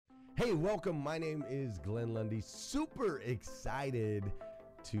Hey, welcome. My name is Glenn Lundy. Super excited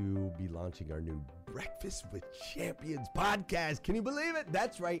to be launching our new Breakfast with Champions podcast. Can you believe it?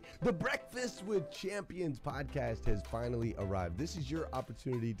 That's right. The Breakfast with Champions podcast has finally arrived. This is your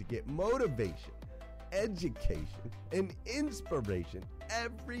opportunity to get motivation, education, and inspiration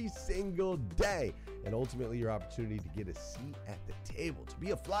every single day. And ultimately, your opportunity to get a seat at the table, to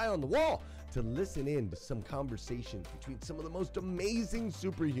be a fly on the wall, to listen in to some conversations between some of the most amazing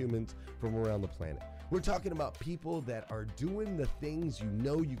superhumans from around the planet. We're talking about people that are doing the things you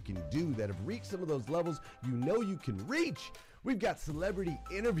know you can do, that have reached some of those levels you know you can reach. We've got celebrity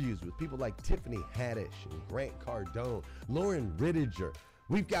interviews with people like Tiffany Haddish and Grant Cardone, Lauren Rittiger.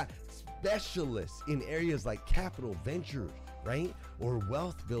 We've got specialists in areas like capital ventures, right? Or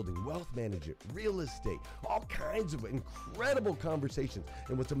wealth building, wealth management, real estate, all kinds of incredible conversations.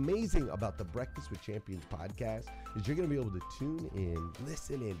 And what's amazing about the Breakfast with Champions podcast is you're going to be able to tune in,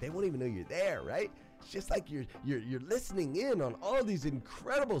 listen in. They won't even know you're there, right? It's just like you're listening in on all these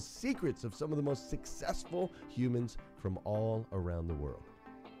incredible secrets of some of the most successful humans from all around the world.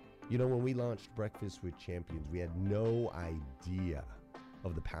 You know, when we launched Breakfast with Champions, we had no idea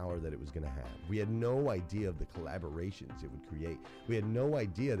of the power that it was going to have. We had no idea of the collaborations it would create. We had no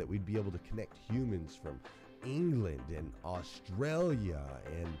idea that we'd be able to connect humans from England and Australia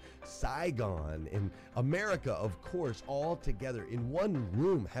and Saigon and America, of course, all together in one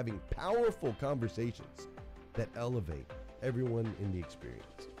room having powerful conversations that elevate everyone in the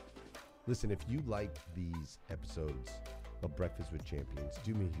experience. Listen, if you like these episodes of Breakfast with Champions,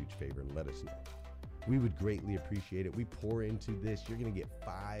 do me a huge favor and let us know. We would greatly appreciate it. We pour into this. You're going to get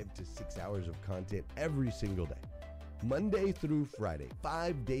 5 to 6 hours of content every single day, Monday through Friday,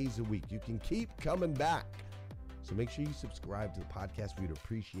 5 days a week. You can keep coming back. So make sure you subscribe to the podcast. We'd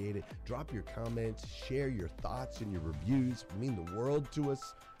appreciate it. Drop your comments, share your thoughts and your reviews. It would mean the world to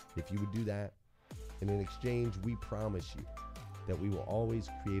us if you would do that. And in exchange, we promise you that we will always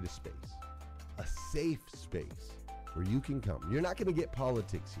create a space, a safe space where you can come. You're not going to get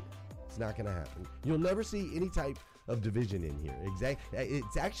politics here. It's not going to happen. You'll never see any type of division in here.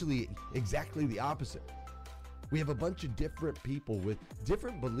 It's actually exactly the opposite. We have a bunch of different people with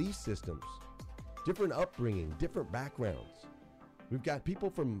different belief systems, different upbringing, different backgrounds. We've got people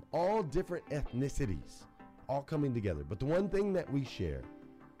from all different ethnicities all coming together. But the one thing that we share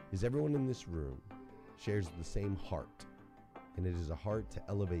is everyone in this room shares the same heart. And it is a heart to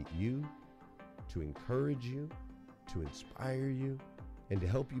elevate you, to encourage you, to inspire you, and to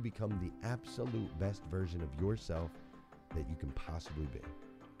help you become the absolute best version of yourself that you can possibly be.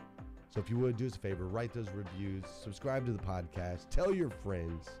 So if you would, do us a favor, write those reviews, subscribe to the podcast, tell your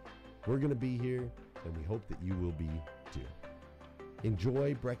friends. We're going to be here, and we hope that you will be too.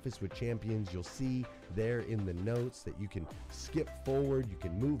 Enjoy Breakfast with Champions. You'll see there in the notes that you can skip forward, you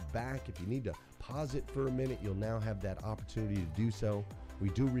can move back. If you need to pause it for a minute, you'll now have that opportunity to do so. We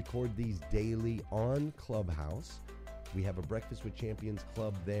do record these daily on Clubhouse. We have a Breakfast with Champions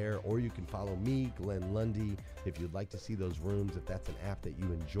club there, or you can follow me, Glenn Lundy, if you'd like to see those rooms. If that's an app that you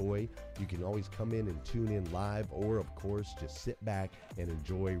enjoy, you can always come in and tune in live, or of course, just sit back and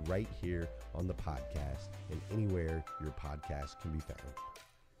enjoy right here on the podcast and anywhere your podcast can be found.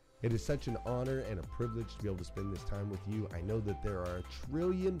 It is such an honor and a privilege to be able to spend this time with you. I know that there are a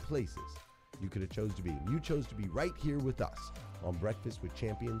trillion places you could have chose to be. You chose to be right here with us on Breakfast with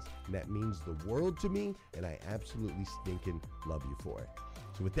Champions, and that means the world to me, and I absolutely stinking love you for it.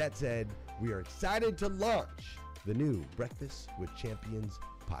 So with that said, we are excited to launch the new Breakfast with Champions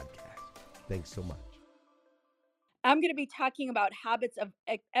podcast. Thanks so much. I'm going to be talking about habits of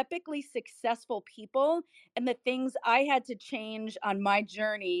epically successful people and the things I had to change on my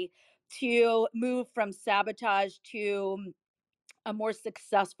journey to move from sabotage to a more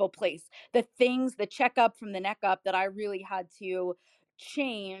successful place. The things, the checkup from the neck up that I really had to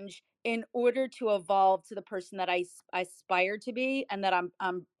change in order to evolve to the person that I aspire to be and that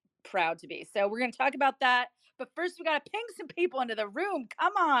I'm proud to be. So we're going to talk about that. But first, we got to ping some people into the room.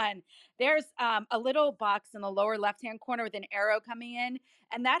 Come on. There's a little box in the lower left-hand corner with an arrow coming in,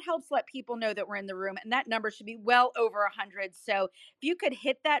 and that helps let people know that we're in the room. And that number should be well over 100. So if you could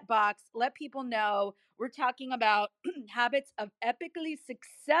hit that box, let people know we're talking about habits of epically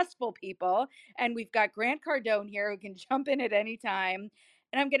successful people. And we've got Grant Cardone here who can jump in at any time.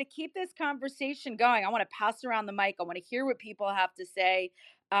 And I'm going to keep this conversation going. I want to pass around the mic. I want to hear what people have to say.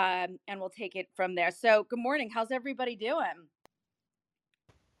 And we'll take it from there. So good morning. How's everybody doing?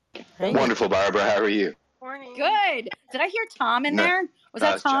 Hey. Wonderful, Barbara. How are you? Morning. Good. Did I hear Tom in there? Was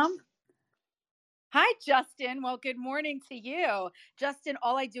that Tom? Hi, Justin. Well, good morning to you. Justin,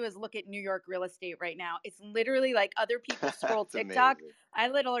 all I do is look at New York real estate right now. It's literally like other people scroll That's TikTok.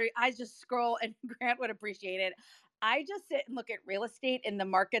 amazing. I just scroll, and Grant would appreciate it. I just sit and look at real estate in the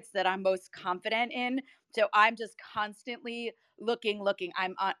markets that I'm most confident in. So I'm just constantly looking.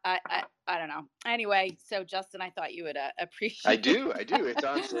 I don't know. Anyway, so Justin, I thought you would I appreciate do, I do. It's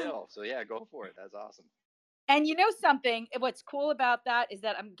on sale. So yeah, go for it. That's awesome. And you know something? What's cool about that is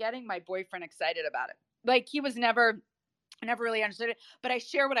that I'm getting my boyfriend excited about it. Like he was never I never really understood it, but I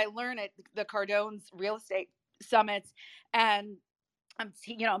share what I learn at the Cardone's real estate summits, and I'm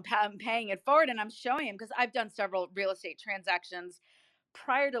paying it forward, and I'm showing him because I've done several real estate transactions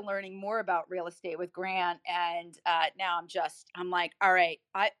prior to learning more about real estate with Grant, and now I'm like, all right,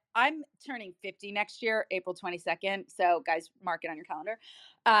 I'm turning 50 next year, April 22nd. So guys, mark it on your calendar.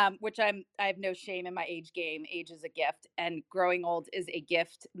 Which I have no shame in my age game. Age is a gift, and growing old is a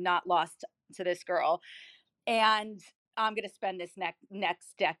gift not lost to this girl. And I'm going to spend this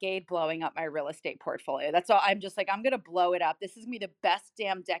next decade blowing up my real estate portfolio. That's all. I'm just like, I'm going to blow it up. This is going to be the best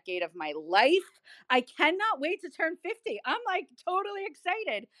damn decade of my life. I cannot wait to turn 50. I'm like totally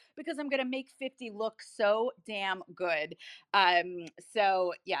excited because I'm going to make 50 look so damn good.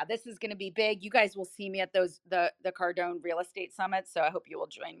 So yeah, this is going to be big. You guys will see me at the Cardone real estate summits. So I hope you will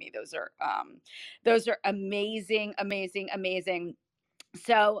join me. Those are amazing, amazing, amazing.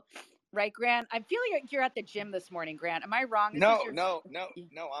 So, right, Grant? I'm feeling like you're at the gym this morning, Grant. Am I wrong? Is this No, your? no, no,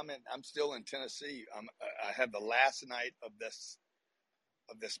 no. I'm still in Tennessee. I have the last night of this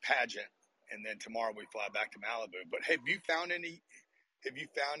pageant, and then tomorrow we fly back to Malibu. But have you found any? Have you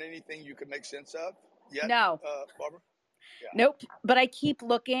found anything you can make sense of yet, No, Barbara? Yeah. nope. But I keep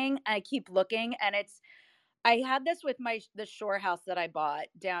looking. I keep looking, and it's. I had this with the shore house that I bought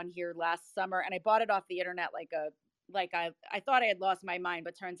down here last summer, and I bought it off the internet I thought I had lost my mind,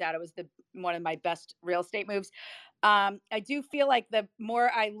 but turns out it was the one of my best real estate moves. I do feel like the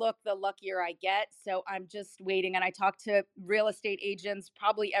more I look, the luckier I get. So I'm just waiting. And I talk to real estate agents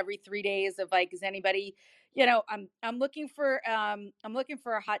probably every 3 days of like, is anybody, I'm looking for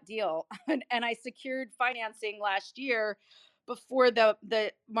a hot deal. And I secured financing last year before the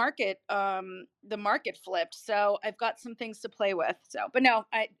market flipped. So I've got some things to play with. So but no,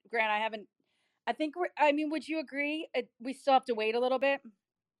 Grant, I haven't I think I mean, would you agree? We still have to wait a little bit.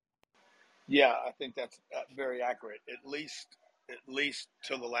 Yeah, I think that's very accurate. At least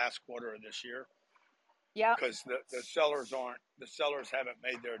till the last quarter of this year, Yeah. because the sellers haven't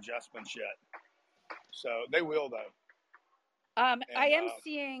made their adjustments yet. So they will though. I And am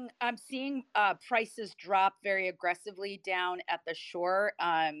seeing I'm seeing prices drop very aggressively down at the shore.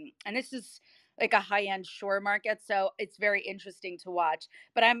 And this is like a high-end shore market, so it's very interesting to watch.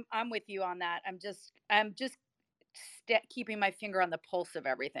 But I'm with you on that. I'm just keeping my finger on the pulse of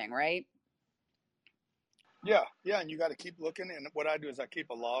everything, right? yeah, yeah, and you got to keep looking. And what I do is I keep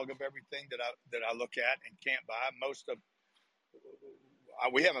a log of everything that I look at and can't buy.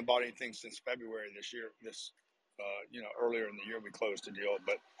 We haven't bought anything since February this year. Earlier in the year we closed a deal,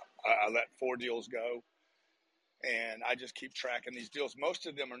 but I let 4 deals go, and I just keep tracking these deals. Most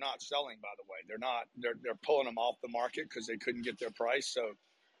of them are not selling, by the way. They're not. They're pulling them off the market because they couldn't get their price. So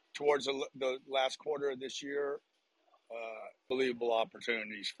towards the last quarter of this year, believable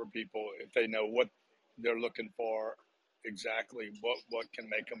opportunities for people if they know what they're looking for, exactly what can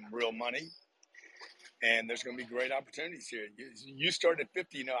make them real money. And there's going to be great opportunities here. You started at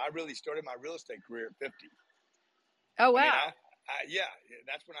 50. I really started my real estate career at 50. Oh I mean, wow. yeah,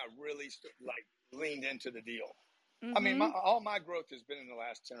 that's when I really leaned into the deal. I mean, Mm-hmm. all my growth has been in the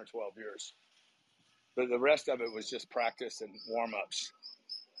last 10 or 12 years. But the rest of it was just practice and warm ups.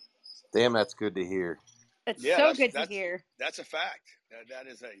 Damn, that's good to hear. It's Yeah, so that's good to that's hear. that's a fact. That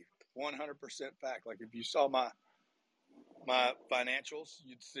is a 100% fact. Like if you saw my financials,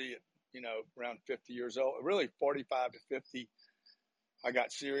 you'd see it. Around 50 years old, really 45 to 50. I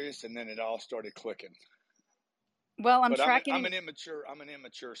got serious, and then it all started clicking. Well, I'm But I'm tracking I'm in. an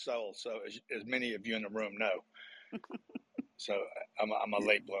immature soul. So as many of you in the room know, so I'm a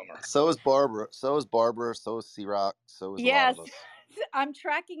late bloomer. So is Barbara. So is Barbara. So is C Rock. So is a lot Yes, of us. I'm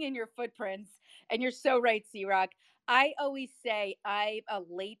tracking in your footprints, and you're so right, C Rock. I always say I'm a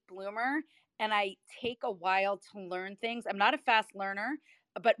late bloomer, and I take a while to learn things. I'm not a fast learner,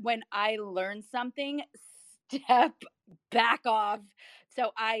 but when I learn something, step back off.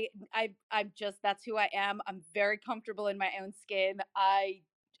 So I'm just that's who I am. I'm very comfortable in my own skin. I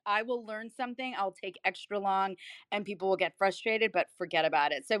will learn something. I'll take extra long, and people will get frustrated, but forget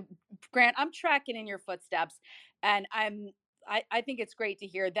about it. So, Grant, I'm tracking in your footsteps, and I think it's great to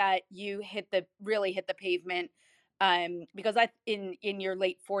hear that you really hit the pavement because I in your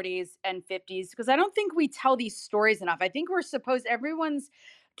late 40s and 50s, because I don't think we tell these stories enough. I think we're supposed everyone's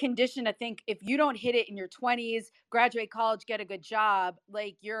conditioned to think if you don't hit it in your 20s, graduate college, get a good job,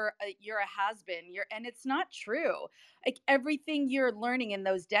 like you're a has-been. You're and it's not true. Like everything you're learning in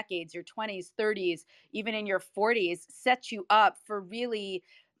those decades, your 20s, 30s, even in your 40s, sets you up for really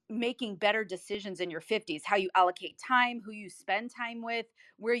making better decisions in your 50s, how you allocate time, who you spend time with,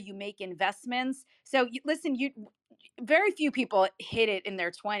 where you make investments. So listen, you very few people hit it in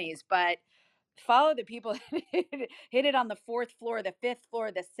their 20s, but follow the people that hit it on the fourth floor, the fifth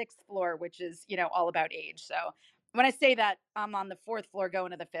floor, the sixth floor, which is, all about age. So when I say that I'm on the fourth floor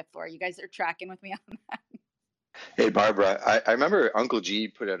going to the fifth floor, you guys are tracking with me on that. Hey, Barbara, I remember Uncle G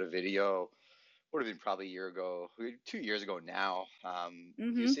put out a video, would have been probably a year ago, 2 years ago now.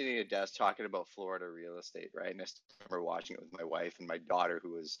 He was Hmm. sitting at a desk talking about Florida real estate, right? And I still remember watching it with my wife and my daughter,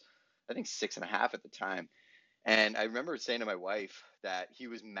 who was, I think, 6.5 at the time. And I remember saying to my wife that he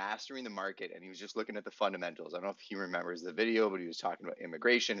was mastering the market and he was just looking at the fundamentals. I don't know if he remembers the video, but he was talking about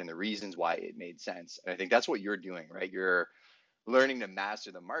immigration and the reasons why it made sense. And I think that's what you're doing, right? You're learning to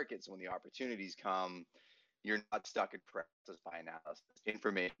master the markets. When the opportunities come, you're not stuck in paralysis by analysis.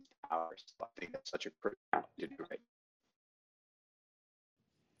 Information power. So I think that's such a great thing to do, right?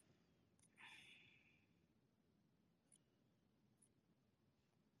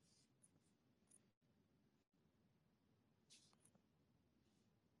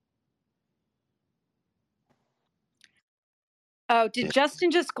 Oh, did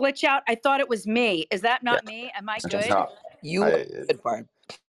Justin just glitch out? I thought it was me. Is that Yeah. not me? Am I Just good? no. You I, are good, Barb.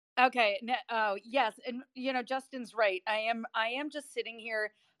 Okay. Oh, yes. And Justin's right. I am just sitting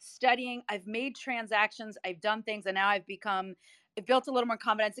here studying. I've made transactions, I've done things, and now I've built a little more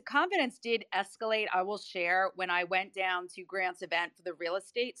confidence. The confidence did escalate. I will share when I went down to Grant's event for the real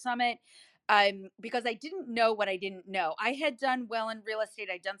estate summit. Because I didn't know what I didn't know. I had done well in real estate.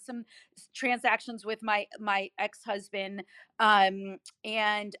 I'd done some transactions with my ex-husband.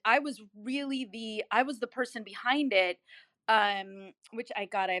 And I was the person behind it, which I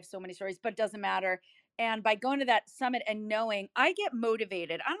have so many stories, but it doesn't matter. And by going to that summit and knowing, I get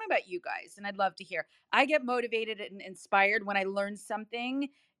motivated. I don't know about you guys, and I'd love to hear. I get motivated and inspired when I learn something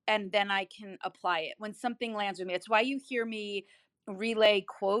and then I can apply it when something lands with me. It's why you hear me relay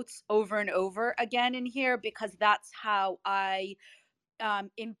quotes over and over again in here, because that's how I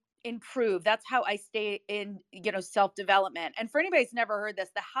improve. That's how I stay in, self development. And for anybody who's never heard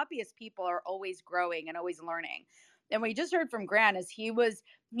this, the happiest people are always growing and always learning. And what you just heard from Grant is he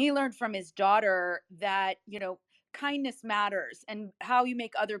learned from his daughter that, kindness matters and how you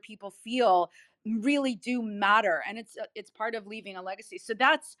make other people feel really do matter. And it's part of leaving a legacy. So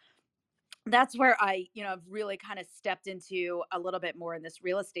that's where I, have really kind of stepped into a little bit more in this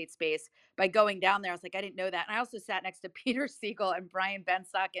real estate space by going down there. I was like, I didn't know that. And I also sat next to Peter Siegel and Brian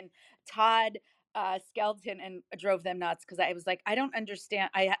Benstock and Todd Skelton, and drove them nuts because I was like, I don't understand.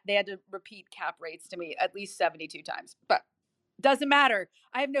 They had to repeat cap rates to me at least 72 times, but doesn't matter.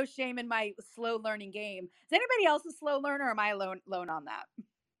 I have no shame in my slow learning game. Is anybody else a slow learner, or am I alone on that?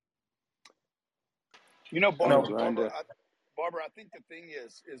 Barbara, No. Barbara, I think the thing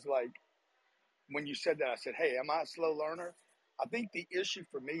is like, when you said that, I said, hey, am I a slow learner? I think the issue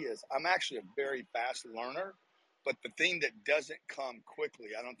for me is I'm actually a very fast learner, but the thing that doesn't come quickly,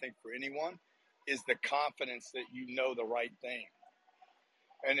 I don't think for anyone, is the confidence that you know the right thing.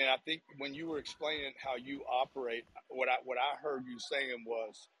 And then I think when you were explaining how you operate, what I heard you saying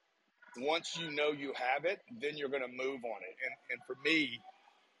was, once you know you have it, then you're going to move on it. And for me,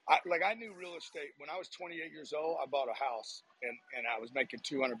 I knew real estate when I was 28 years old. I bought a house and I was making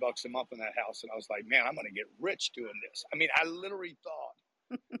 $200 a month in that house. And I was like, man, I'm going to get rich doing this. I mean, I literally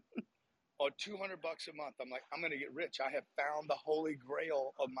thought, oh, $200 a month. I'm like, I'm going to get rich. I have found the holy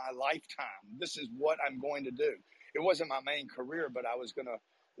grail of my lifetime. This is what I'm going to do. It wasn't my main career, but I was going to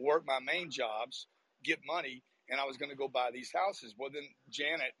work my main jobs, get money, and I was going to go buy these houses. Well, then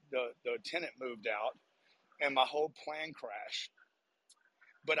Janet, the tenant, moved out and my whole plan crashed.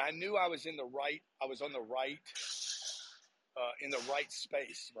 But I knew I was on the right in the right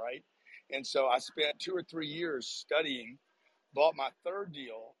space, right? And so I spent 2 or 3 years studying, bought my third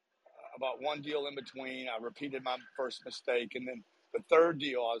deal, about one deal in between. I repeated my first mistake. And then the third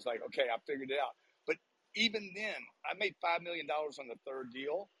deal, I was like, okay, I figured it out. But even then, I made $5 million on the third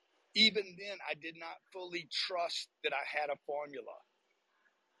deal. Even then, I did not fully trust that I had a formula.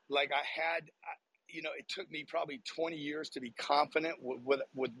 Like it took me probably 20 years to be confident with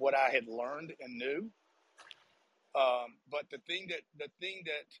what I had learned and knew. But the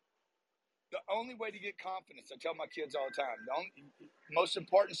only way to get confidence, I tell my kids all the time, the most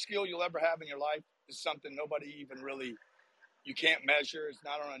important skill you'll ever have in your life is something nobody even really, you can't measure. It's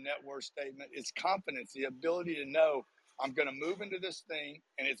not on a net worth statement. It's confidence, the ability to know I'm going to move into this thing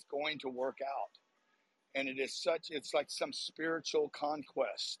and it's going to work out. And it's like some spiritual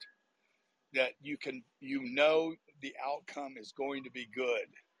conquest that the outcome is going to be good.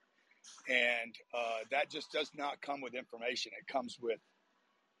 And that just does not come with information. It comes with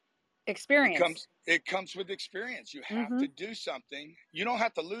experience. It comes with experience. You have to do something. You don't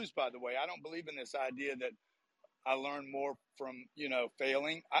have to lose, by the way. I don't believe in this idea that I learn more from,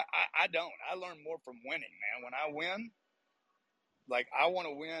 failing. I don't. I learn more from winning, man. When I win, like I want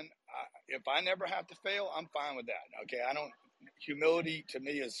to win. If I never have to fail, I'm fine with that. Okay. Humility to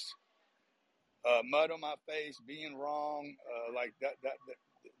me is mud on my face, being wrong. Like that,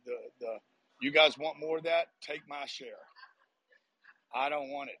 you guys want more of that? Take my share. I don't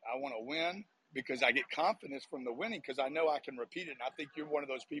want it. I want to win because I get confidence from the winning because I know I can repeat it. And I think you're one of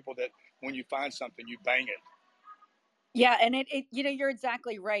those people that when you find something, you bang it. Yeah. And you're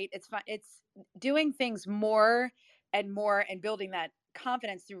exactly right. It's fun. It's doing things more and building that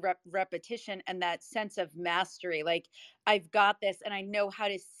confidence through repetition and that sense of mastery. Like I've got this and I know how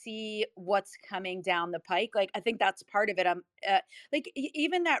to see what's coming down the pike. Like I think that's part of it.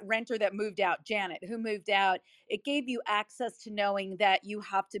 Even that renter that moved out, Janet, who moved out, it gave you access to knowing that you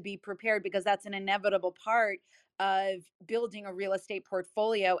have to be prepared because that's an inevitable part of building a real estate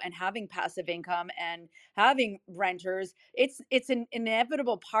portfolio and having passive income and having renters. It's an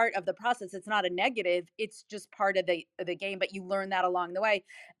inevitable part of the process. It's not a negative. It's just part of the game, but you learn that along the way.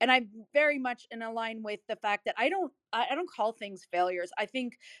 And I'm very much in line with the fact that I don't call things failures. I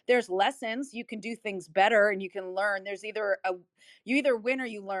think there's lessons. You can do things better and you can learn. There's you either win or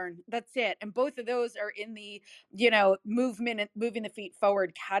you learn. That's it. And both of those are in the, movement and moving the feet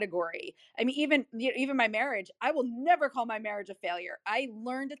forward category. I mean, even my marriage, I will never call my marriage a failure. I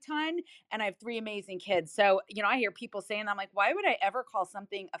learned a ton and I have 3 amazing kids. So, I hear people saying, I'm like, why would I ever call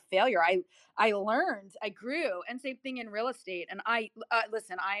something a failure? I learned, I grew, and same thing in real estate. And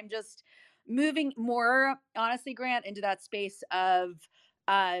listen, I'm just moving more, honestly, Grant, into that space of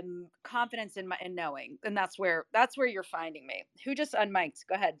confidence in knowing. And that's where you're finding me. Who just unmiked?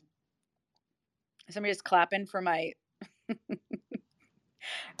 Go ahead. Somebody just clapping for my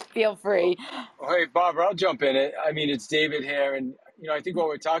feel free. Oh, hey, Barbara, I'll jump in it. I mean, it's David here. And, I think what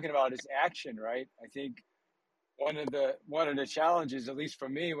we're talking about is action, right? I think one of the challenges, at least for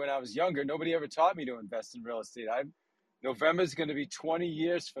me, when I was younger, nobody ever taught me to invest in real estate. November's going to be 20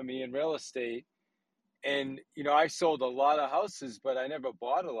 years for me in real estate. And, I sold a lot of houses, but I never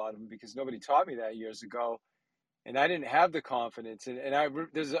bought a lot of them because nobody taught me that years ago. And I didn't have the confidence. And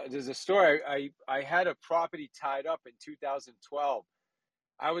there's a story. I had a property tied up in 2012.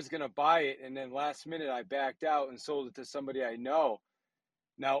 I was going to buy it, and then last minute I backed out and sold it to somebody I know.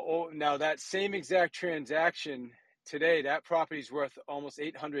 Now that same exact transaction today, that property's worth almost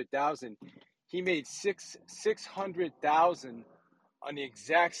 $800,000. He made $600,000 on the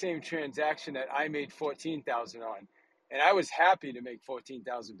exact same transaction that I made $14,000 on, and I was happy to make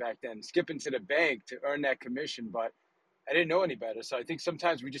 $14,000 back then, skipping to the bank to earn that commission, but I didn't know any better. So I think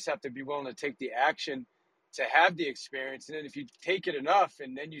sometimes we just have to be willing to take the action to have the experience. And then if you take it enough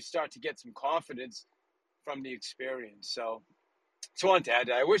and then you start to get some confidence from the experience. So I wanted to add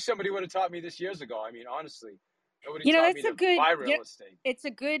that. I wish somebody would have taught me this years ago. I mean, honestly, nobody taught me to buy real estate. It's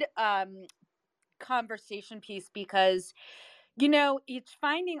a good conversation piece because, it's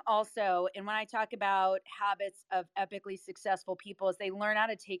finding also, and when I talk about habits of epically successful people, is they learn how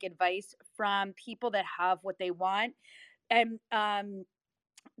to take advice from people that have what they want. And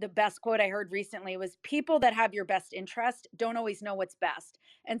the best quote I heard recently was, people that have your best interest don't always know what's best.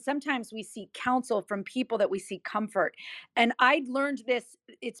 And sometimes we seek counsel from people that we seek comfort. And I learned this,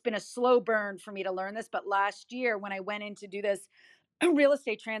 it's been a slow burn for me to learn this, but last year when I went in to do this real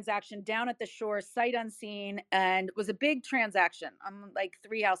estate transaction down at the shore, sight unseen, and it was a big transaction. I'm like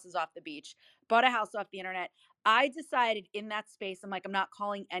 3 houses off the beach, bought a house off the internet. I decided in that space, I'm like, I'm not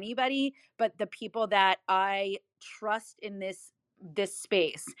calling anybody but the people that I trust in this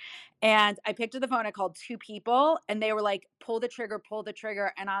space. And I picked up the phone, I called 2 people and they were like, pull the trigger.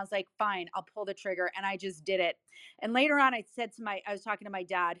 And I was like, fine, I'll pull the trigger. And I just did it. And later on, I was talking to my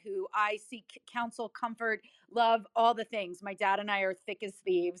dad, who I seek counsel, comfort, love, all the things. My dad and I are thick as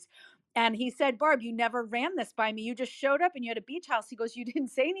thieves. And he said, Barb, you never ran this by me. You just showed up and you had a beach house. He goes, you didn't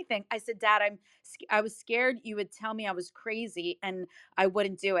say anything. I said, Dad, I was scared you would tell me I was crazy and I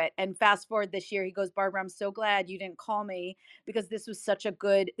wouldn't do it. And fast forward this year, he goes, Barbara, I'm so glad you didn't call me because this was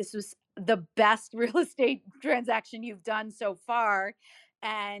the best real estate transaction you've done so far.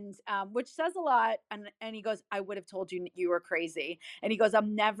 and which says a lot. And he goes, I would have told you you were crazy. And he goes,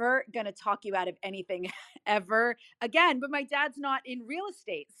 I'm never going to talk you out of anything ever again. But my dad's not in real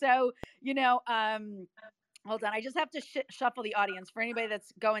estate. So, hold on. I just have to shuffle the audience for anybody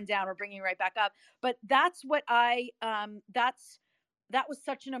that's going down. We're bringing you right back up. But that's what that was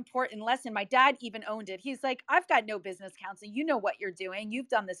such an important lesson. My dad even owned it. He's like, I've got no business counseling. You know what you're doing. You've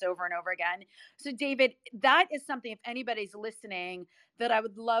done this over and over again. So, David, that is something, if anybody's listening, that I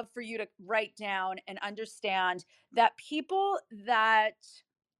would love for you to write down and understand that people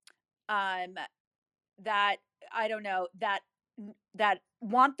um, that I don't know that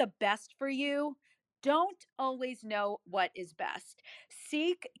want the best for you don't always know what is best.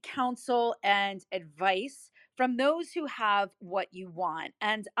 Seek counsel and advice from those who have what you want.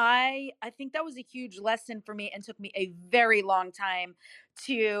 And I think that was a huge lesson for me and took me a very long time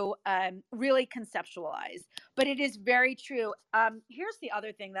to really conceptualize. But it is very true. Here's the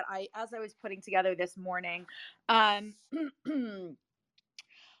other thing that as I was putting together this morning, um,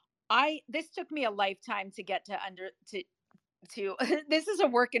 this took me a lifetime to get to this is a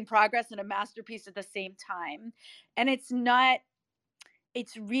work in progress and a masterpiece at the same time. And it's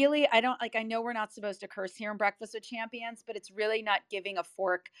really, I know we're not supposed to curse here in Breakfast with Champions, but it's really not giving a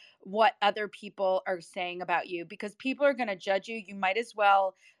fork what other people are saying about you, because people are going to judge you. You might as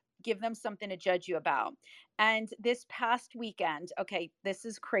well give them something to judge you about. And this past weekend, okay, this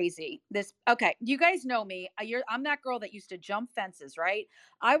is crazy. Okay, you guys know me. I'm that girl that used to jump fences, right?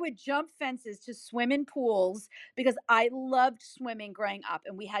 I would jump fences to swim in pools because I loved swimming growing up,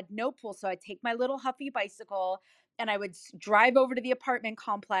 and we had no pool. So I'd take my little Huffy bicycle and I would drive over to the apartment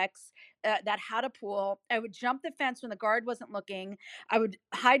complex that had a pool. I would jump the fence when the guard wasn't looking. I would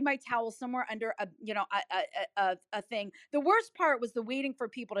hide my towel somewhere under a thing. The worst part was the waiting for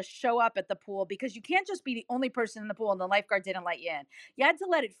people to show up at the pool, because you can't just be the only person in the pool and the lifeguard didn't let you in. You had to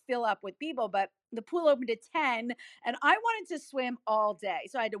let it fill up with people, but the pool opened at 10 and I wanted to swim all day.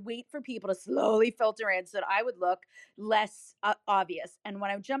 So I had to wait for people to slowly filter in so that I would look less obvious. And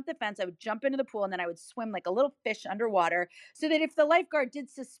when I would jump the fence, I would jump into the pool and then I would swim like a little fish underwater, so that if the lifeguard did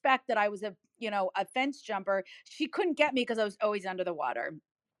suspect that I was a fence jumper, she couldn't get me because I was always under the water.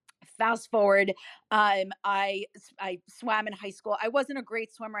 Fast forward, I swam in high school. I wasn't a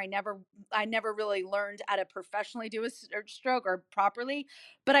great swimmer. I never really learned how to professionally do a stroke or properly,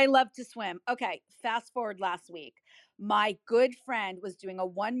 but I love to swim. Okay, fast forward last week. My good friend was doing a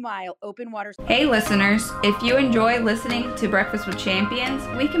 1 mile open water. Hey listeners, if you enjoy listening to Breakfast with Champions,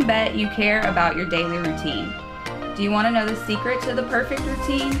 we can bet you care about your daily routine. Do you want to know the secret to the perfect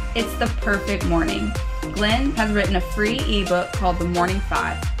routine? It's the perfect morning. Glenn has written a free ebook called The Morning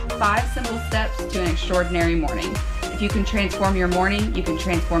 5 Simple Steps to an Extraordinary Morning. If you can transform your morning, you can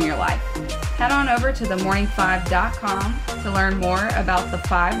transform your life. Head on over to themorning5.com to learn more about the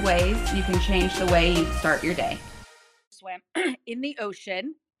 5 ways you can change the way you start your day. Swim in the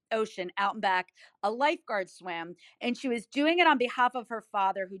ocean out and back, a lifeguard swim, and she was doing it on behalf of her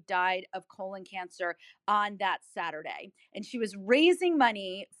father, who died of colon cancer on that Saturday. And she was raising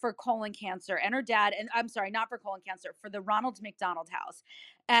money for colon cancer, and her dad, and I'm sorry, not for colon cancer, for the Ronald McDonald House.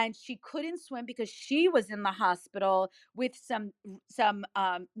 And she couldn't swim because she was in the hospital with some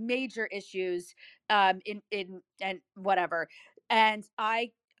major issues in and whatever. And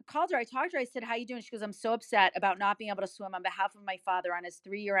I called her. I talked to her. I said, how you doing? She goes, I'm so upset about not being able to swim on behalf of my father on his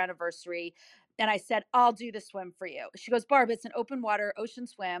 3-year anniversary. And I said, I'll do the swim for you. She goes, Barb, it's an open water ocean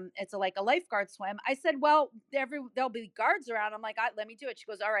swim. It's like a lifeguard swim. I said, well, there'll be guards around. I'm like, let me do it. She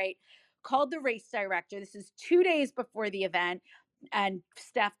goes, all right. Called the race director. This is 2 days before the event. And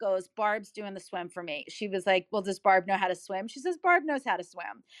Steph goes, Barb's doing the swim for me. She was like, well, does Barb know how to swim? She says, Barb knows how to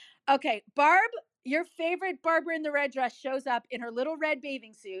swim. Okay, Barb, your favorite Barbara in the red dress, shows up in her little red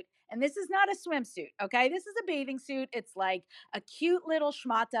bathing suit. And this is not a swimsuit, okay? This is a bathing suit. It's like a cute little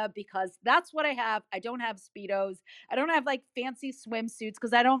schmata, because that's what I have. I don't have Speedos. I don't have like fancy swimsuits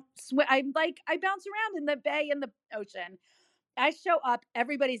because I don't swim. I bounce around in the bay and the ocean. I show up,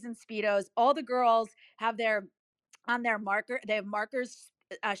 everybody's in Speedos. All the girls have they have markers,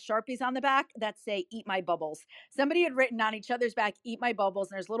 Sharpies on the back that say, eat my bubbles. Somebody had written on each other's back, eat my bubbles.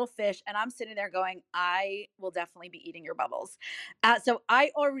 And there's little fish. And I'm sitting there going, I will definitely be eating your bubbles. So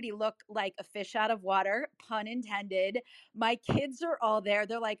I already look like a fish out of water, pun intended. My kids are all there.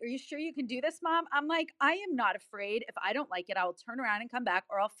 They're like, are you sure you can do this, Mom? I'm like, I am not afraid. If I don't like it, I will turn around and come back,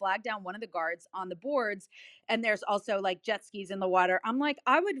 or I'll flag down one of the guards on the boards. And there's also like jet skis in the water. I'm like,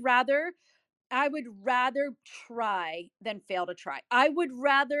 I would rather I would rather try than fail to try. I would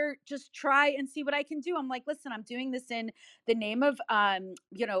rather just try and see what I can do. I'm like, listen, I'm doing this in the name of,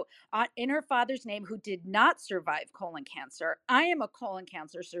 in her father's name, who did not survive colon cancer. I am a colon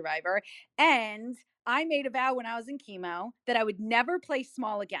cancer survivor. And I made a vow when I was in chemo that I would never play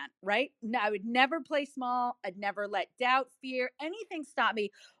small again, right? No, I would never play small. I'd never let doubt, fear, anything stop me,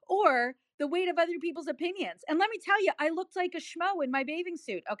 or the weight of other people's opinions. And let me tell you, I looked like a schmo in my bathing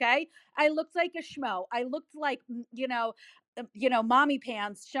suit. Okay. I looked like a schmo. I looked like, mommy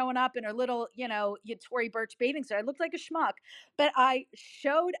pants showing up in her little, Tory Burch bathing suit. I looked like a schmuck, but I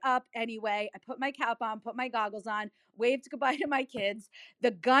showed up anyway. I put my cap on, put my goggles on, waved goodbye to my kids. The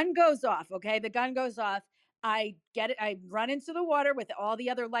gun goes off. Okay. The gun goes off. I get it. I run into the water with all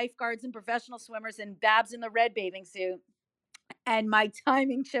the other lifeguards and professional swimmers, and Babs in the red bathing suit, and my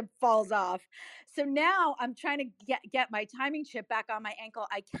timing chip falls off. So now I'm trying to get my timing chip back on my ankle.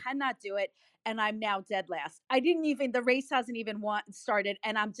 I cannot do it. And I'm now dead last. The race hasn't even started,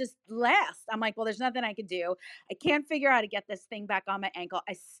 and I'm just last. I'm like, well, there's nothing I can do. I can't figure out how to get this thing back on my ankle.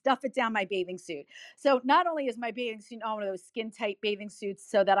 I stuff it down my bathing suit. So not only is my bathing suit on one of those skin tight bathing suits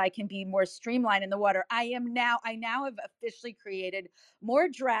so that I can be more streamlined in the water, I now have officially created more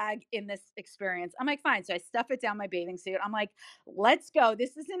drag in this experience. I'm like, fine. So I stuff it down my bathing suit. I'm like, let's go.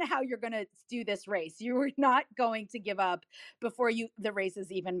 This isn't how you're going to do this race. You are not going to give up before the race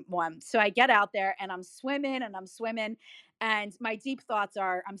is even won. So I get out there and I'm swimming. And my deep thoughts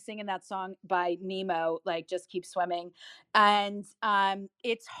are, I'm singing that song by Nemo, like just keep swimming. And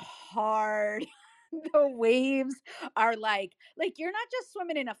it's hard. The waves are like you're not just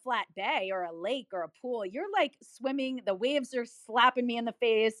swimming in a flat bay or a lake or a pool. You're like swimming. The waves are slapping me in the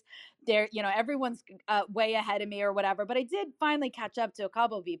face. Everyone's way ahead of me or whatever. But I did finally catch up to a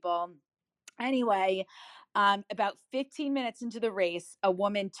couple of people. Anyway, about 15 minutes into the race, a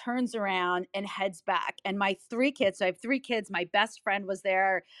woman turns around and heads back. And my 3 kids, so I have 3 kids, my best friend was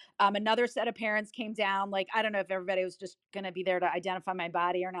there. Another set of parents came down. Like, I don't know if everybody was just going to be there to identify my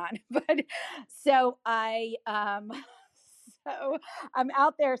body or not. But so so I'm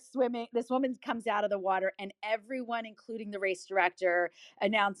out there swimming. This woman comes out of the water, and everyone, including the race director,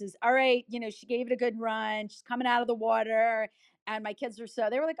 announces, all right, she gave it a good run. She's coming out of the water. And my kids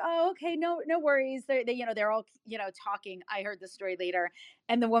they were like, oh, okay, no worries. They're all, talking. I heard the story later.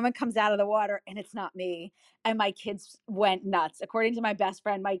 And the woman comes out of the water, and it's not me. And my kids went nuts. According to my best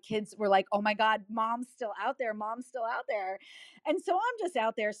friend, my kids were like, oh my God, mom's still out there. Mom's still out there. And so I'm just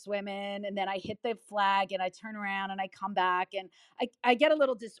out there swimming. And then I hit the flag and I turn around and I come back, and I get a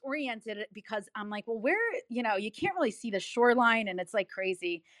little disoriented because I'm like, well, where, you can't really see the shoreline, and it's like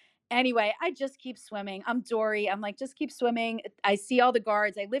crazy. Anyway, I just keep swimming. I'm Dory. I'm like, just keep swimming. I see all the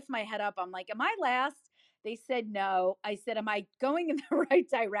guards. I lift my head up. I'm like, am I last? They said no. I said, am I going in the right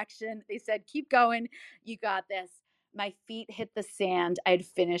direction? They said, keep going. You got this. My feet hit the sand. I'd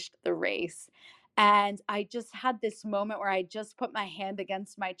finished the race. And I just had this moment where I just put my hand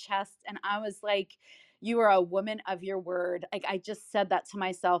against my chest, and I was like, you are a woman of your word. Like, I just said that to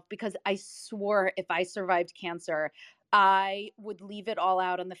myself because I swore if I survived cancer, I would leave it all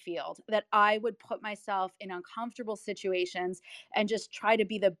out on the field, that I would put myself in uncomfortable situations and just try to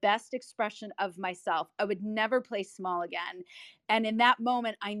be the best expression of myself. I would never play small again. And in that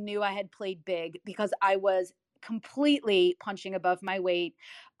moment, I knew I had played big because I was completely punching above my weight.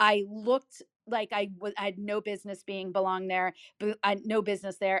 I looked like I had no business belong there, but I had no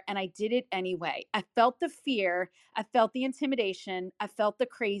business there. And I did it anyway. I felt the fear. I felt the intimidation. I felt the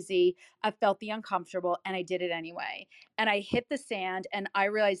crazy. I felt the uncomfortable, and I did it anyway. And I hit the sand, and I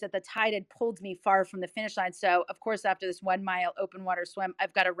realized that the tide had pulled me far from the finish line. So of course, after this 1 mile open water swim,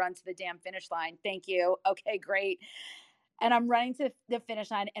 I've got to run to the damn finish line. Thank you. Okay, great. And I'm running to the finish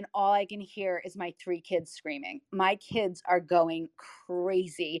line, and all I can hear is my 3 kids screaming. My kids are going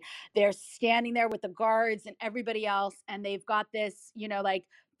crazy. They're standing there with the guards and everybody else, and they've got this, like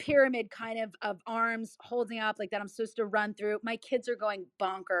pyramid kind of arms holding up like that I'm supposed to run through. My kids are going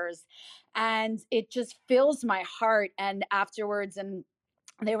bonkers, and it just fills my heart. And afterwards, and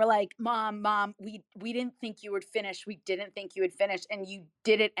they were like, mom, we didn't think you would finish. We didn't think you would finish, and you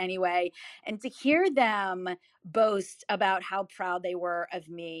did it anyway. And to hear them boast about how proud they were of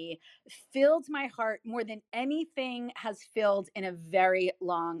me filled my heart more than anything has filled in a very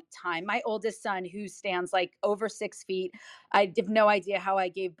long time. My oldest son, who stands like over 6 feet, I have no idea how I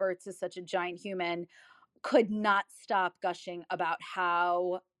gave birth to such a giant human, could not stop gushing about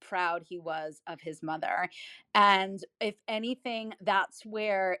how proud he was of his mother. And if anything, that's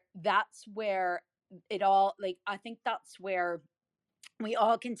where it all, like, I think that's where we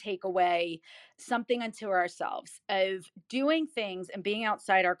all can take away something unto ourselves of doing things, and being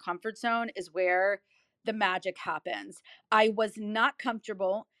outside our comfort zone is where the magic happens. I was not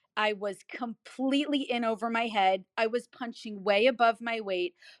comfortable. I was completely in over my head. I was punching way above my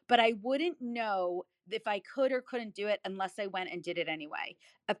weight, but I wouldn't know if I could or couldn't do it unless I went and did it anyway.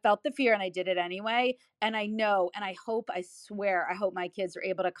 I felt the fear and I did it anyway. And I know, and I hope, I swear, I hope my kids are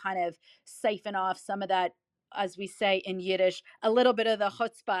able to kind of siphon off some of that, as we say in Yiddish, a little bit of the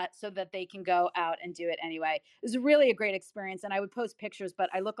chutzpah, so that they can go out and do it anyway. It was really a great experience. And I would post pictures, but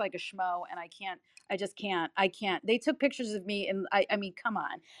I look like a schmo and I just can't. They took pictures of me, and I mean, come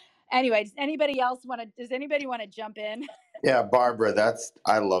on. Anyway, does anybody want to jump in? Yeah, Barbara,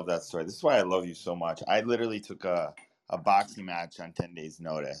 I love that story. This is why I love you so much. I literally took a boxing match on 10 days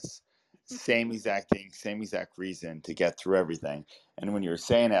notice. Same exact thing, same exact reason, to get through everything. And when you were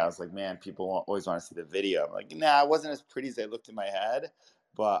saying that, I was like, man, people always want to see the video. I'm like, nah, it wasn't as pretty as I looked in my head,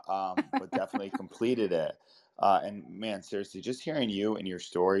 but definitely completed it. And man, seriously, just hearing you and your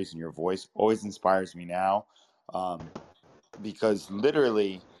stories and your voice always inspires me now, because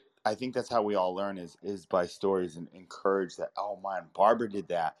literally, I think that's how we all learn is by stories, and encourage that, oh man, Barbara did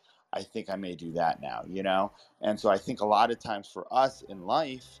that. I think I may do that now, you know? And so I think a lot of times for us in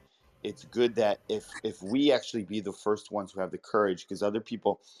life, it's good that if we actually be the first ones who have the courage, because other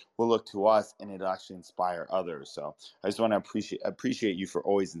people will look to us and it'll actually inspire others. So I just want to appreciate you for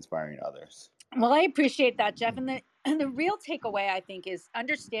always inspiring others. Well, I appreciate that, Jeff. And the real takeaway, I think, is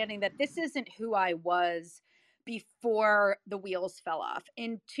understanding that this isn't who I was before the wheels fell off.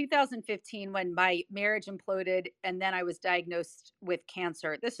 In 2015, when my marriage imploded and then I was diagnosed with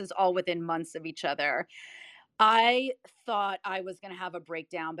cancer, this is all within months of each other. I thought I was going to have a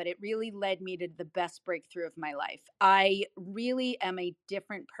breakdown, but it really led me to the best breakthrough of my life. I really am a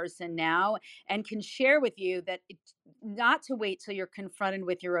different person now, and can share with you that it's not to wait till you're confronted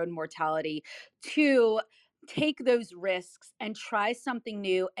with your own mortality to take those risks and try something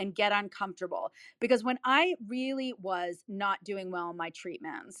new and get uncomfortable. Because when I really was not doing well in my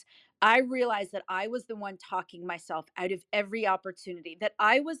treatments, I realized that I was the one talking myself out of every opportunity, that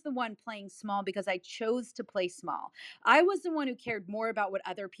I was the one playing small because I chose to play small. I was the one who cared more about what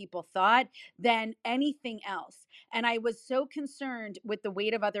other people thought than anything else. And I was so concerned with the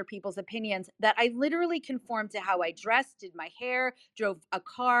weight of other people's opinions that I literally conformed to how I dressed, did my hair, drove a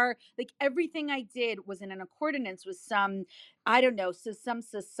car. Like, everything I did was in an accordance with some, I don't know, so some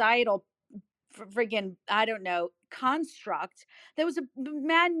societal friggin', I don't know, construct that was a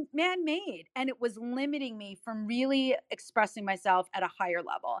man-made, and it was limiting me from really expressing myself at a higher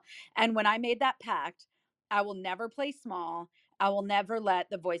level. And when I made that pact, I will never play small. I will never let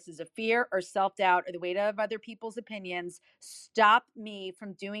the voices of fear or self-doubt or the weight of other people's opinions stop me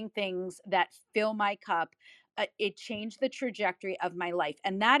from doing things that fill my cup. It changed the trajectory of my life.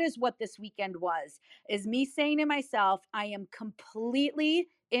 And that is what this weekend was, is me saying to myself, I am completely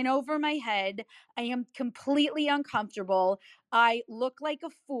in over my head. I am completely uncomfortable. I look like a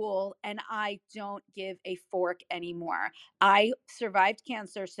fool, and I don't give a fork anymore. I survived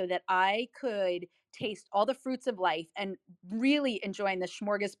cancer so that I could taste all the fruits of life, and really enjoying the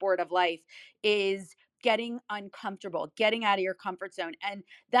smorgasbord of life is getting uncomfortable, getting out of your comfort zone. And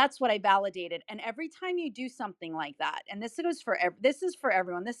that's what I validated. And every time you do something like that, and this is for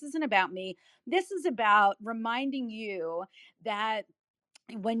everyone. This isn't about me. This is about reminding you that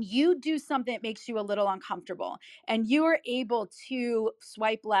when you do something that makes you a little uncomfortable, and you are able to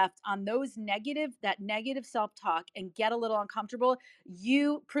swipe left on that negative self-talk and get a little uncomfortable,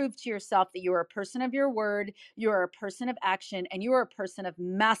 you prove to yourself that you are a person of your word, you are a person of action, and you are a person of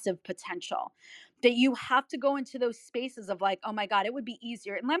massive potential. That you have to go into those spaces of like, oh my God, it would be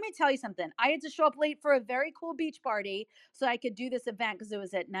easier. And let me tell you something. I had to show up late for a very cool beach party so I could do this event because it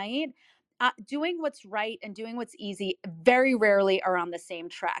was at night. Doing what's right and doing what's easy very rarely are on the same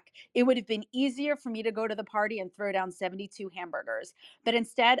track. It would have been easier for me to go to the party and throw down 72 hamburgers. But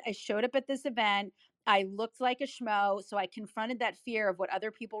instead, I showed up at this event. I looked like a schmo. So I confronted that fear of what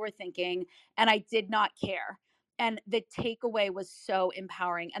other people were thinking, and I did not care. And the takeaway was so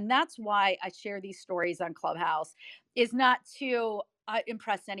empowering. And that's why I share these stories on Clubhouse, is not to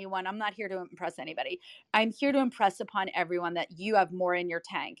impress anyone. I'm not here to impress anybody. I'm here to impress upon everyone that you have more in your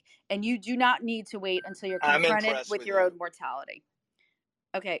tank, and you do not need to wait until you're confronted with your own mortality.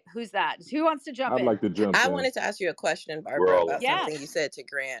 Okay, who's that? Who wants to jump in? I'd like to jump in. I wanted to ask you a question, Barbara, about something you said to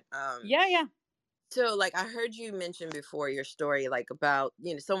Grant. Yeah. So, like, I heard you mention before your story, like, about,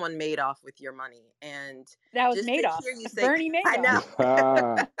 someone made off with your money. And that was Madoff. Bernie Madoff. I know.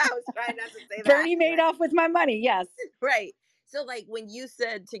 I was trying not to say that. Bernie Madoff with my money, yes. Right. So like when you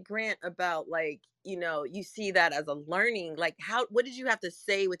said to Grant about like, you know, you see that as a learning, like what did you have to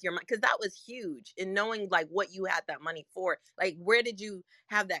say with your money? Because that was huge in knowing like what you had that money for. Like where did you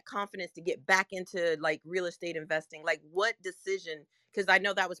have that confidence to get back into like real estate investing? Like what decision? Because I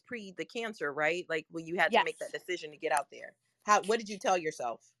know that was pre the cancer, right? Like when you had to make that Yes. decision to get out there. What did you tell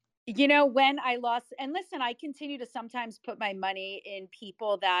yourself? You know, when I lost, and listen, I continue to sometimes put my money in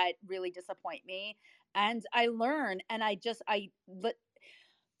people that really disappoint me. And I learn, and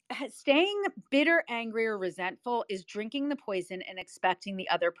staying bitter, angry, or resentful is drinking the poison and expecting the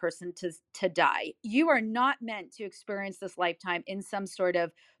other person to die. You are not meant to experience this lifetime in some sort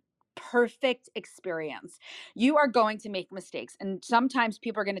of perfect experience. You are going to make mistakes, and sometimes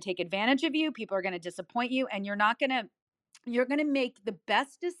people are going to take advantage of you, people are going to disappoint you, and you're going to make the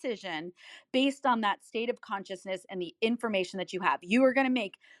best decision based on that state of consciousness and the information that you have. You are going to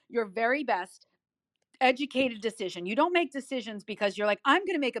make your very best educated decision. You don't make decisions because you're like, I'm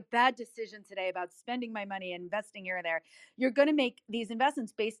going to make a bad decision today about spending my money and investing here or there. You're going to make these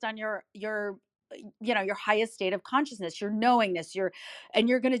investments based on your your highest state of consciousness, your knowingness, and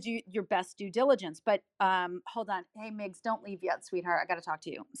you're going to do your best due diligence. But hold on. Hey Migs, don't leave yet, sweetheart. I got to talk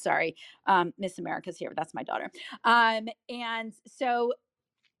to you. Sorry. Miss America's here. That's my daughter. And so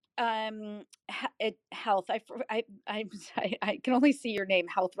health. I can only see your name,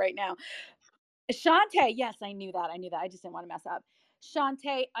 Health, right now. Shantae, yes, I knew that. I knew that. I just didn't want to mess up.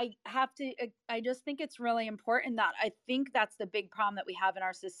 Shantae, I just think it's really important that I think that's the big problem that we have in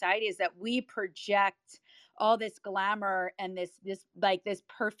our society is that we project all this glamour and this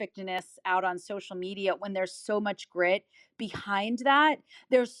perfectness out on social media when there's so much grit behind that.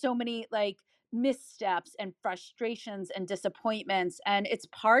 There's so many like missteps and frustrations and disappointments, and it's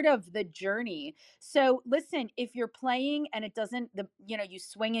part of the journey. So listen, if you're playing and it doesn't, you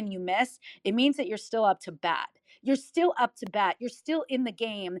swing and you miss, it means that you're still up to bat. You're still up to bat. You're still in the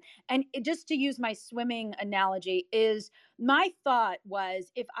game. And just to use my swimming analogy, is my thought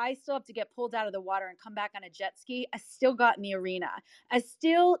was if I still have to get pulled out of the water and come back on a jet ski, I still got in the arena. I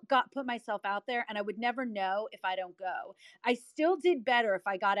still put myself out there, and I would never know if I don't go. I still did better if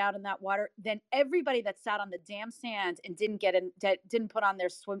I got out in that water than everybody that sat on the damn sand and didn't put on their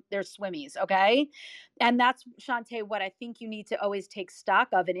swimmies. Okay. And that's, Shantae, what I think you need to always take stock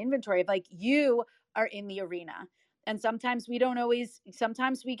of an inventory of, like, you are in the arena. And sometimes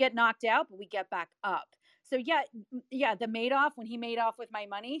sometimes we get knocked out, but we get back up. So yeah, the Madoff, when he made off with my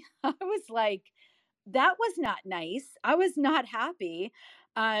money, I was like, that was not nice. I was not happy.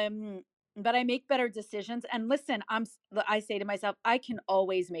 But I make better decisions. And listen, I say to myself, I can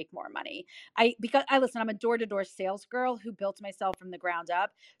always make more money. I'm a door-to-door sales girl who built myself from the ground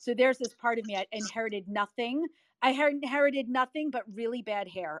up. So there's this part of me, I inherited nothing. I inherited nothing but really bad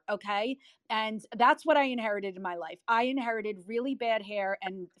hair. Okay. And that's what I inherited in my life. I inherited really bad hair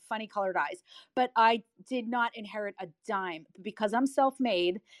and funny colored eyes, but I did not inherit a dime because I'm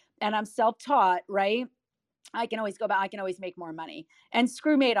self-made and I'm self-taught, right? I can always go back. I can always make more money. And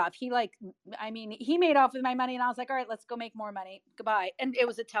screw Madoff. He made off with my money, and I was like, all right, let's go make more money. Goodbye. And it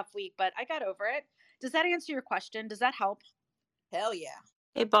was a tough week, but I got over it. Does that answer your question? Does that help? Hell yeah.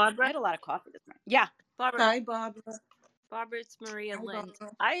 Hey, I Barbara. had a lot of coffee this morning. Yeah. Barbara. Hi, Barbara. Barbara, it's Maria Hi, Lind.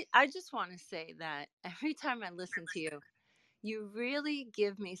 Barbara. I just want to say that every time I listen to you, you really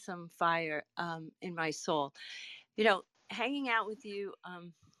give me some fire in my soul. You know, hanging out with you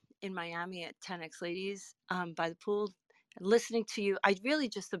in Miami at 10X Ladies by the pool, listening to you, I really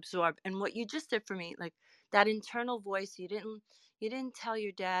just absorb. And what you just did for me, like that internal voice, you didn't tell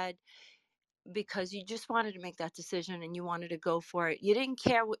your dad because you just wanted to make that decision and you wanted to go for it. You didn't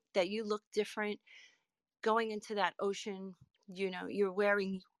care that you looked different going into that ocean. You know, you're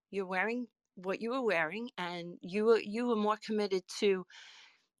wearing what you were wearing, and you were more committed to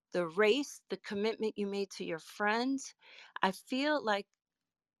the race, the commitment you made to your friends. I feel like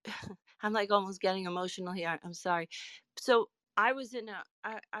I'm like almost getting emotional here. I'm sorry. So I was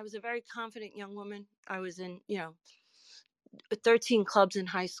I was a very confident young woman. I was in, 13 clubs in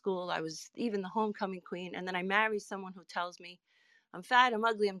high school. I was even the homecoming queen. And then I married someone who tells me I'm fat, I'm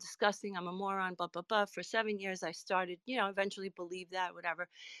ugly, I'm disgusting, I'm a moron, blah, blah, blah. For 7 years, I started, eventually believe that, whatever.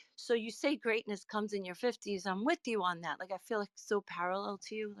 So you say greatness comes in your 50s. I'm with you on that. Like, I feel like so parallel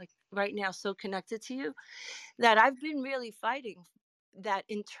to you, like right now, so connected to you, that I've been really fighting that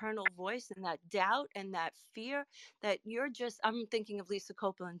internal voice and that doubt and that fear that I'm thinking of Lisa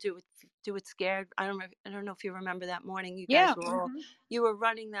Copeland, do it scared. I don't know if you remember that morning. You guys were you were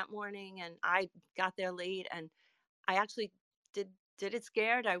running that morning, and I got there late, and I actually did it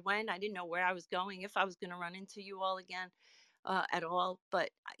scared. I went. I didn't know where I was going, if I was going to run into you all again at all. But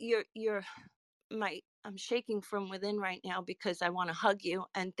you're I'm shaking from within right now because I want to hug you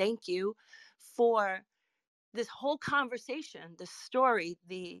and thank you for this whole conversation, the story,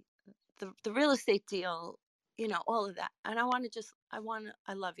 the real estate deal, all of that. And I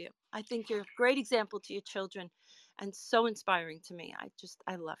love you. I think you're a great example to your children and so inspiring to me.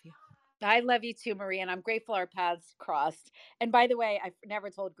 I love you. I love you too, Marie, and I'm grateful our paths crossed. And by the way, I've never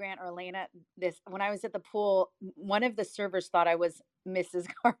told Grant or Elena this. When I was at the pool, one of the servers thought I was Mrs.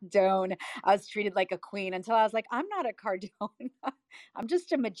 Cardone. I was treated like a queen until I was like, I'm not a Cardone. I'm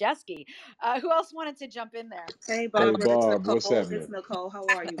just a Majeski. Who else wanted to jump in there? Hey, Hey, Barbara, it's Bob, what's Nicole. happening? It's Nicole. How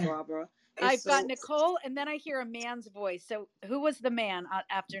are you, Barbara? It's I've got so Nicole, and then I hear a man's voice. So who was the man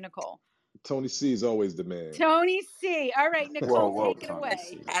after Nicole? Tony C is always the man. Tony C. All right, Whoa, Nicole, whoa, take it Tony away.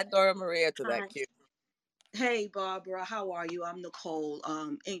 C. Add Dora Maria to that Hi. queue. Hey, Barbara. How are you? I'm Nicole.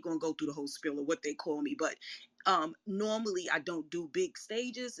 Ain't gonna go through the whole spiel of what they call me, but normally I don't do big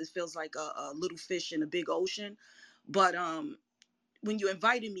stages. It feels like a little fish in a big ocean. But when you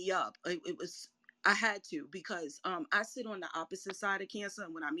invited me up, it was I had to because I sit on the opposite side of cancer,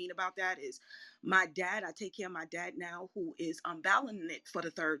 and what I mean about that is my dad. I take care of my dad now, who is battling it for the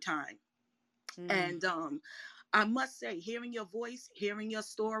third time. And I must say, hearing your voice, hearing your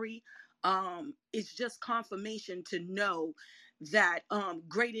story, it's just confirmation to know that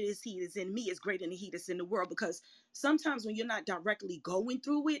greater is he that's in me is greater than he that's in the world. Because sometimes when you're not directly going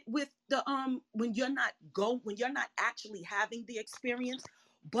through it with the when you're not actually having the experience,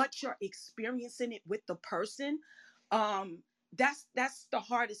 but you're experiencing it with the person, that's the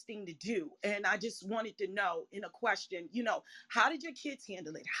hardest thing to do. And I just wanted to know in a question, how did your kids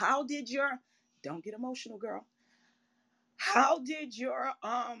handle it? How did your don't get emotional, girl. How did your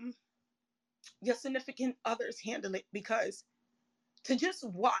significant others handle it? Because to just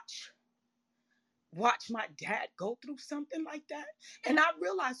watch my dad go through something like that, and I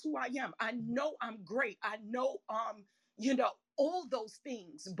realize who I am. I know I'm great. I know all those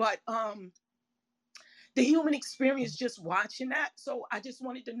things, but the human experience just watching that. So I just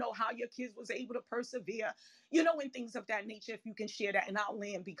wanted to know how your kids was able to persevere, and things of that nature. If you can share that, and I'll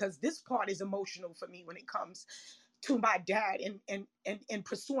land because this part is emotional for me when it comes to my dad and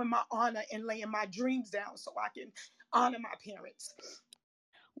pursuing my honor and laying my dreams down so I can honor my parents.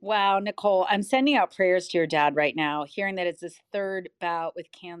 Wow, Nicole, I'm sending out prayers to your dad right now. Hearing that it's his third bout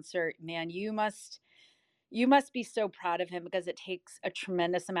with cancer, man, you must be so proud of him because it takes a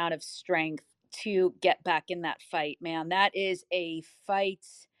tremendous amount of strength to get back in that fight, man. That is a fight.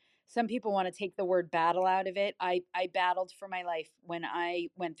 Some people want to take the word battle out of it. I battled for my life when I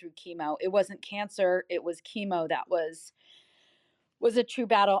went through chemo. It wasn't cancer, it was chemo that was a true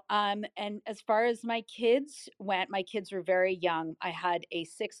battle. And as far as my kids went, my kids were very young. I had a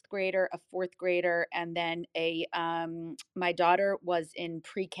 6th grader, a 4th grader, and then my daughter was in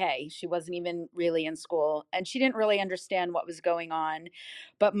pre-K. She wasn't even really in school, and she didn't really understand what was going on,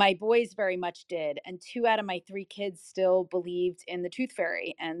 but my boys very much did. And 2 out of my 3 kids still believed in the Tooth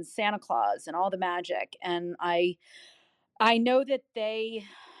Fairy and Santa Claus and all the magic. And I know that they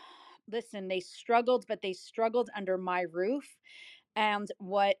struggled, but they struggled under my roof. And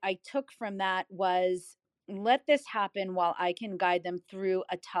what I took from that was let this happen while I can guide them through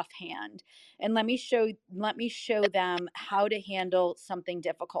a tough hand. And let me show them how to handle something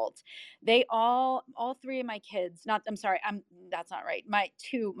difficult. They all 3 of my kids, not I'm sorry, that's not right. My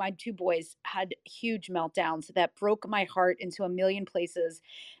two boys had huge meltdowns that broke my heart into a million places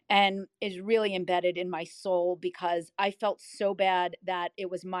and is really embedded in my soul because I felt so bad that it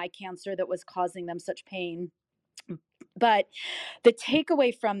was my cancer that was causing them such pain. But the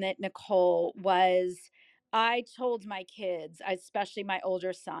takeaway from it, Nicole, was I told my kids, especially my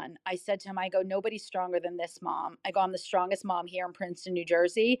older son, I said to him, I go, nobody's stronger than this mom. I go, I'm the strongest mom here in Princeton, New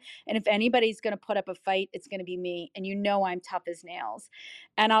Jersey. And if anybody's going to put up a fight, it's going to be me. And I'm tough as nails.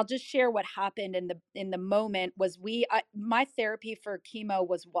 And I'll just share what happened in the moment was my therapy for chemo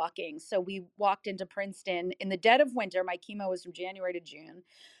was walking. So we walked into Princeton in the dead of winter. My chemo was from January to June.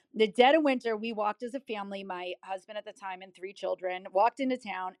 The dead of winter, we walked as a family, my husband at the time and 3 children, walked into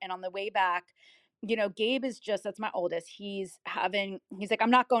town. And on the way back, Gabe that's my oldest. He's like,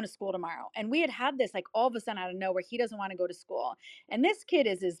 I'm not going to school tomorrow. And we had this like all of a sudden out of nowhere, he doesn't want to go to school. And this kid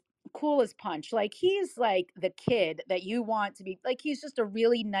is as cool as punch. Like he's like the kid that you want to be like, he's just a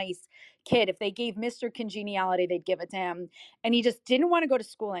really nice kid. If they gave Mr. Congeniality, they'd give it to him. And he just didn't want to go to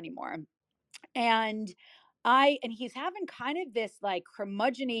school anymore. And he's having kind of this like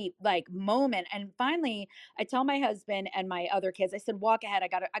curmudgeon-y like moment. And finally I tell my husband and my other kids, I said, walk ahead.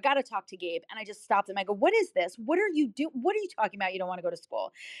 I gotta talk to Gabe. And I just stopped him. I go, what is this? What are you talking about? You don't want to go to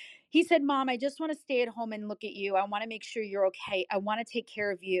school. He said, Mom, I just want to stay at home and look at you. I want to make sure you're okay. I want to take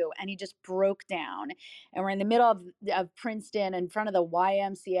care of you. And he just broke down. And we're in the middle of Princeton in front of the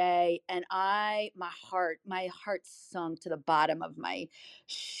YMCA. And my heart sunk to the bottom of my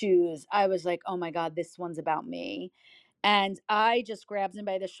shoes. I was like, oh my God, this one's about me. And I just grabbed him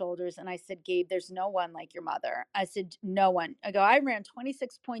by the shoulders and I said, Gabe, there's no one like your mother. I said, no one. I go, I ran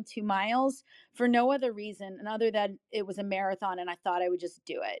 26.2 miles for no other reason and other than it was a marathon and I thought I would just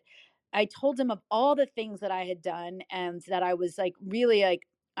do it. I told him of all the things that I had done and that I was like really like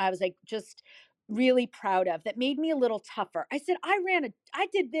I was like just really proud of that made me a little tougher. I said I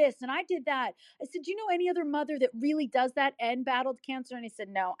did this and I did that. I said, do you know any other mother that really does that and battled cancer? And he said,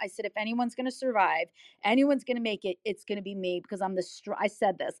 no. I said, if anyone's going to survive, anyone's going to make it, it's going to be me because I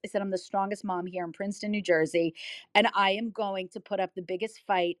said this. I said I'm the strongest mom here in Princeton, New Jersey, and I am going to put up the biggest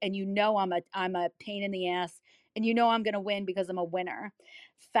fight. And I'm a pain in the ass, and I'm going to win because I'm a winner.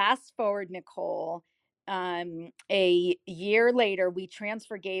 Fast forward, Nicole. A year later, we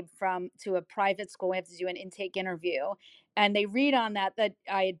transfer Gabe to a private school. We have to do an intake interview, and they read on that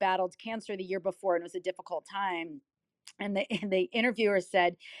I had battled cancer the year before, and it was a difficult time. And the interviewer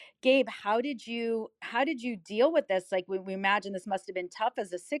said, Gabe, how did you deal with this? Like we imagine this must have been tough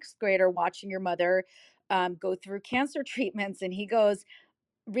as a sixth grader watching your mother go through cancer treatments. And he goes,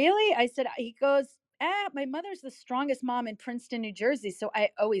 really? He goes, my mother's the strongest mom in Princeton, New Jersey. So I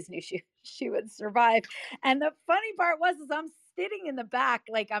always knew she would survive. And the funny part is I'm sitting in the back,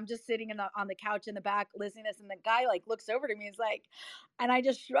 like I'm just sitting on the couch in the back, listening to this. And the guy like looks over to me and is like, and I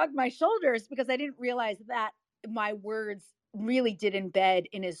just shrugged my shoulders because I didn't realize that my words really did embed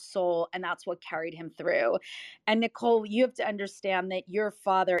in his soul, and that's what carried him through. And Nicole, you have to understand that your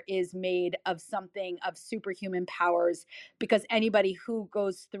father is made of something of superhuman powers, because anybody who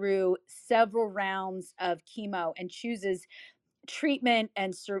goes through several rounds of chemo and chooses treatment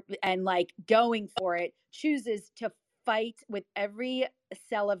and like going for it, chooses to fight with every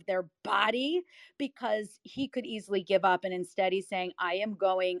cell of their body, because he could easily give up. And instead he's saying, I am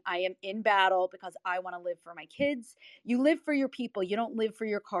in battle because I want to live for my kids. You live for your people. You don't live for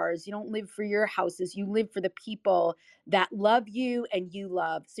your cars. You don't live for your houses. You live for the people that love you and you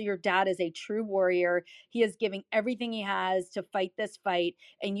love. So your dad is a true warrior. He is giving everything he has to fight this fight.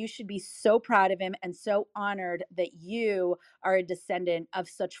 And you should be so proud of him and so honored that you are a descendant of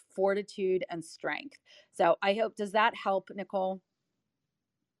such fortitude and strength. So I hope, does that help, Nicole?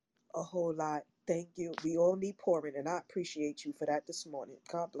 A whole lot. Thank you. We all need pouring, and I appreciate you for that this morning.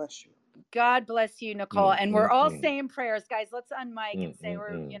 God bless you. God bless you, Nicole. And we're all saying prayers, guys. Let's unmic and say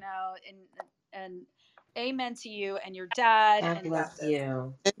we're, and amen to you and your dad. God bless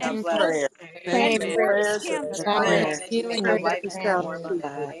you. And Prayer. same Amen. prayers. Cancer. God bless Healing her over the family, family.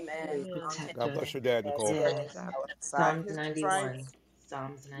 God. Amen. Protect God her. bless your dad, Nicole. Yes. Outside Psalms his 91. stripes,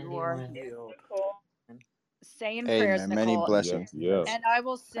 Psalms you are 91. healed. Saying prayers, Amen. Many Nicole. blessings. Yes. And I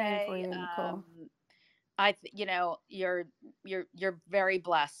will say, for you, Nicole. you're very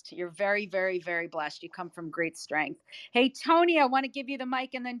blessed. You're very, very, very blessed. You come from great strength. Hey, Tony, I want to give you the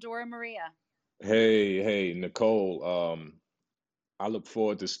mic, and then Dora Maria. Hey, Nicole. I look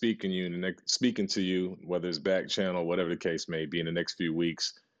forward to speaking to you, whether it's back channel, whatever the case may be, in the next few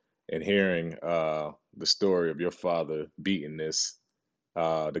weeks, and hearing the story of your father beating this.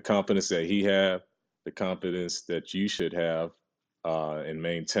 The confidence that he have, the confidence that you should have and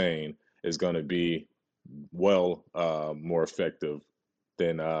maintain is going to be more effective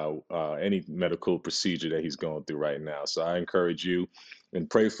than any medical procedure that he's going through right now. So I encourage you, and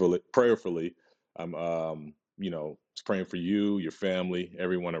prayerfully, I'm praying for you, your family,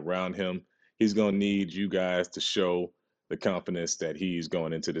 everyone around him. He's going to need you guys to show the confidence that he's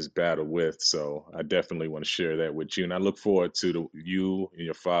going into this battle with. So I definitely want to share that with you, and I look forward to you and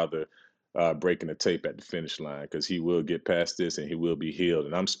your father breaking the tape at the finish line, because he will get past this and he will be healed.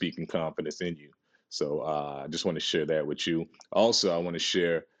 And I'm speaking confidence in you. So I just want to share that with you. Also, I want to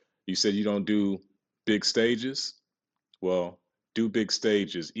share, you said you don't do big stages. Well, do big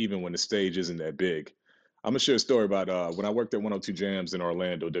stages even when the stage isn't that big. I'm going to share a story about when I worked at 102 Jams in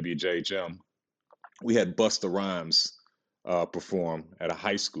Orlando, WJHM. We had Busta Rhymes perform at a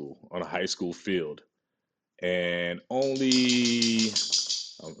high school, on a high school field. And only,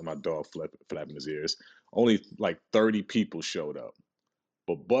 my dog flapping his ears, only like 30 people showed up.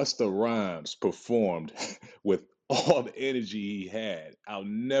 But Busta Rhymes performed with all the energy he had. I'll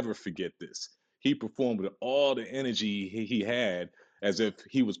never forget this. He performed with all the energy he had, as if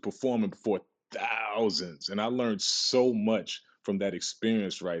he was performing before thousands. And I learned so much from that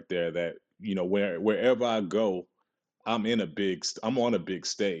experience right there, that, wherever I go, I'm on a big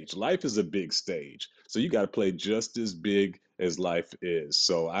stage. Life is a big stage. So you got to play just as big as life is.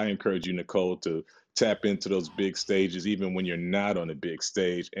 So I encourage you, Nicole, to tap into those big stages, even when you're not on a big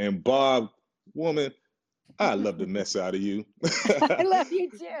stage. And Bob, woman, I love the mess out of you. I love you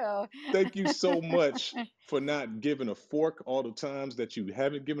too. Thank you so much for not giving a fork all the times that you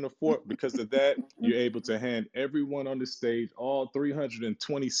haven't given a fork. Because of that, you're able to hand everyone on the stage, all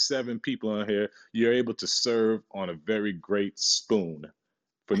 327 people on here, you're able to serve on a very great spoon.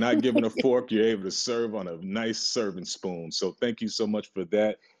 For not giving a fork, you're able to serve on a nice serving spoon. So thank you so much for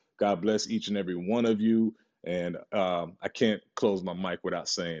that. God bless each and every one of you. And I can't close my mic without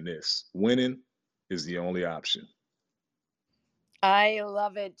saying this. Winning is the only option. I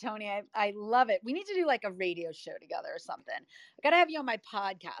love it, Tony. I love it. We need to do like a radio show together or something. I got to have you on my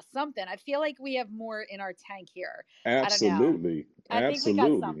podcast, something. I feel like we have more in our tank here. Absolutely. I don't know. I think we got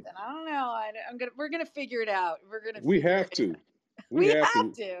Absolutely. something. I don't know. We're going to figure it out. We have to. We have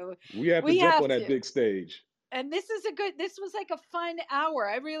to. to. We have to jump on that big stage. And this was like a fun hour.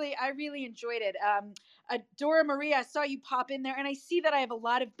 I really enjoyed it. Dora Maria, I saw you pop in there and I see that I have a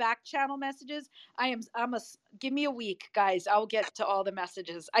lot of back channel messages. Give me a week, guys. I'll get to all the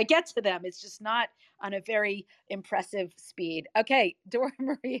messages. I get to them. It's just not on a very impressive speed. Okay. Dora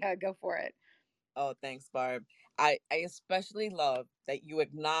Maria, go for it. Oh, thanks, Barb. I especially love that you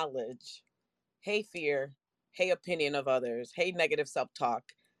acknowledge, hey, fear, hey, opinion of others, hey, negative self-talk,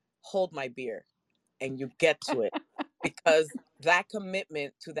 hold my beer. And you get to it because that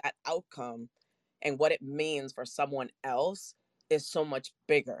commitment to that outcome and what it means for someone else is so much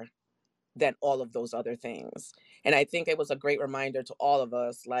bigger than all of those other things. And I think it was a great reminder to all of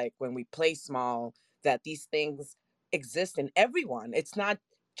us, like when we play small, that these things exist in everyone. It's not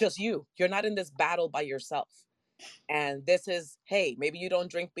just you. You're not in this battle by yourself. And this is, hey, maybe you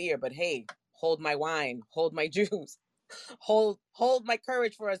don't drink beer, but hey, hold my wine, hold my juice. Hold my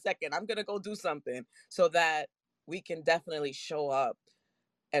courage for a second. I'm gonna go do something so that we can definitely show up,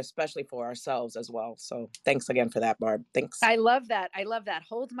 especially for ourselves as well. So thanks again for that, Barb. Thanks. I love that.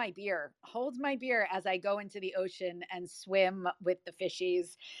 Hold my beer as I go into the ocean and swim with the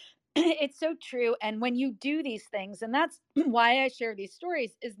fishies. It's so true. And when you do these things, and that's why I share these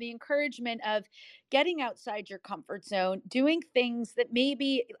stories, is the encouragement of getting outside your comfort zone, doing things that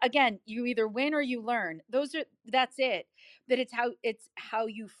maybe, again, you either win or you learn. That's it. That it's how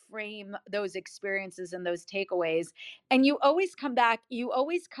you frame those experiences and those takeaways. And you always come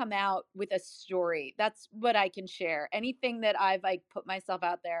out with a story. That's what I can share. Anything that I've like put myself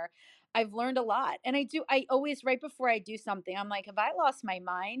out there, I've learned a lot. And I always, right before I do something, I'm like, have I lost my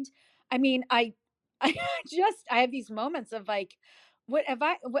mind? I mean, I have these moments of like,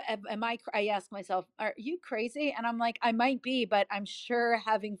 I ask myself, are you crazy? And I'm like, I might be, but I'm sure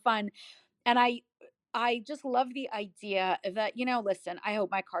having fun. And I just love the idea that, listen, I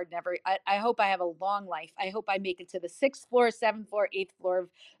hope my card I hope I have a long life. I hope I make it to the 6th floor, 7th floor, 8th floor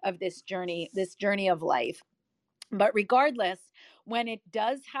of this journey of life. But regardless, when it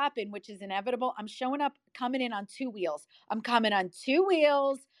does happen, which is inevitable, I'm coming in on 2 wheels. I'm coming on 2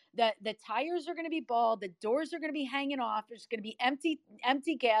 wheels. The tires are going to be bald. The doors are going to be hanging off. There's going to be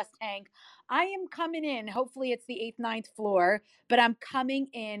empty gas tank. I am coming in. Hopefully it's the 8th, 9th floor, but I'm coming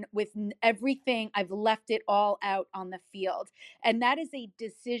in with everything. I've left it all out on the field. And that is a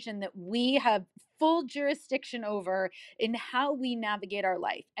decision that we have full jurisdiction over in how we navigate our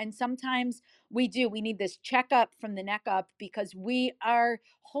life. And sometimes we need this checkup from the neck up because we are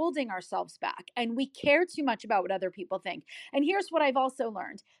holding ourselves back and we care too much about what other people think. And here's what I've also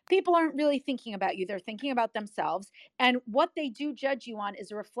learned. People aren't really thinking about you. They're thinking about themselves. And what they do judge you on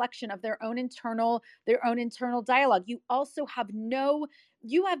is a reflection of their own internal dialogue. You also have no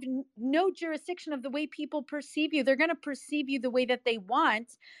jurisdiction of the way people perceive you. They're going to perceive you the way that they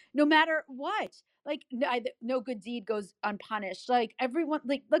want, no matter what. Like no good deed goes unpunished. Like everyone,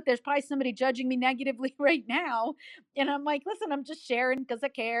 like, look, there's probably somebody judging me negatively right now. And I'm like, listen, I'm just sharing because I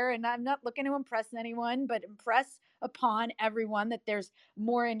care and I'm not looking to impress anyone, but impress upon everyone that there's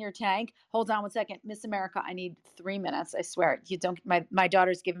more in your tank. Hold on 1 second. Miss America, I need 3 minutes. I swear. My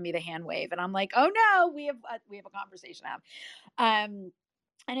daughter's giving me the hand wave and I'm like, oh no, we have a conversation to have.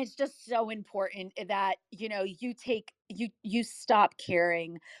 And it's just so important that, you stop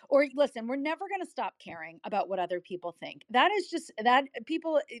caring, or listen, we're never going to stop caring about what other people think. That is just that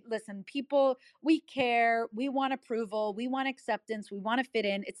people, we care, we want approval, we want acceptance, we want to fit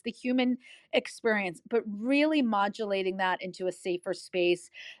in. It's the human experience, but really modulating that into a safer space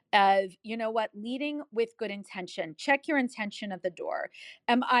of, leading with good intention. Check your intention at the door.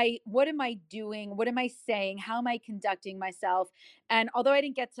 What am I doing? What am I saying? How am I conducting myself? And although I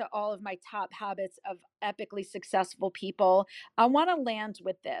didn't get to all of my top habits epically successful people, I want to land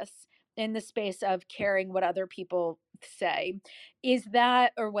with this in the space of caring what other people say, is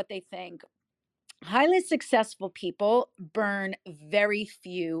that, or what they think. Highly successful people burn very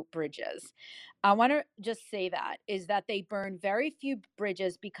few bridges. I want to just say that is that they burn very few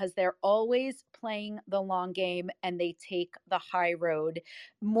bridges because they're always playing the long game and they take the high road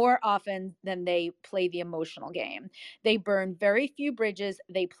more often than they play the emotional game. They burn very few bridges,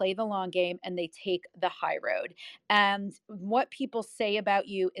 they play the long game, and they take the high road. And what people say about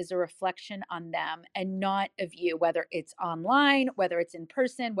you is a reflection on them and not of you, whether it's online, whether it's in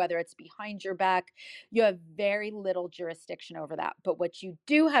person, whether it's behind your back. You have very little jurisdiction over that. But what you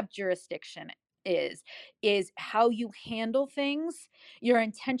do have jurisdiction is how you handle things, your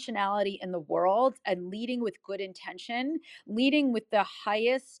intentionality in the world, and leading with good intention, leading with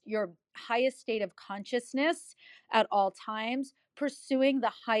your highest state of consciousness at all times, pursuing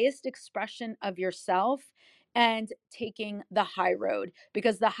the highest expression of yourself, and taking the high road,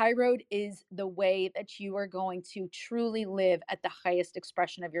 because the high road is the way that you are going to truly live at the highest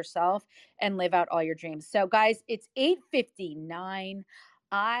expression of yourself and live out all your dreams. So guys, it's 8:59.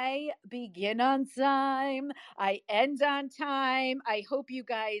 I begin on time. I end on time. I hope you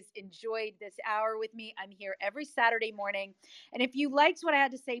guys enjoyed this hour with me. I'm here every Saturday morning. And if you liked what I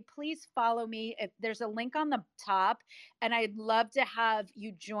had to say, please follow me. If there's a link on the top, and I'd love to have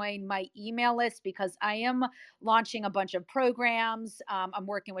you join my email list because I am launching a bunch of programs. I'm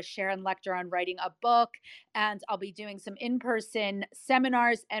working with Sharon Lecter on writing a book, and I'll be doing some in-person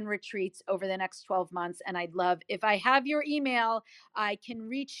seminars and retreats over the next 12 months. And I'd love, if I have your email, I can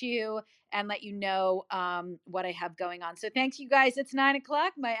reach you and let you know what I have going on. So thanks, you guys. It's 9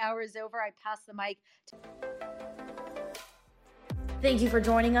 o'clock. My hour is over. I pass the mic. Thank you for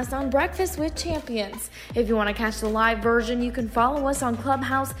joining us on Breakfast with Champions. If you want to catch the live version, you can follow us on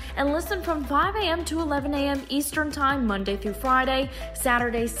Clubhouse and listen from 5 a.m. to 11 a.m. Eastern Time, Monday through Friday,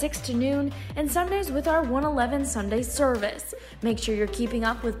 Saturdays 6 to noon, and Sundays with our 111 Sunday service. Make sure you're keeping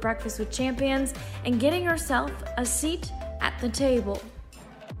up with Breakfast with Champions and getting yourself a seat at the table.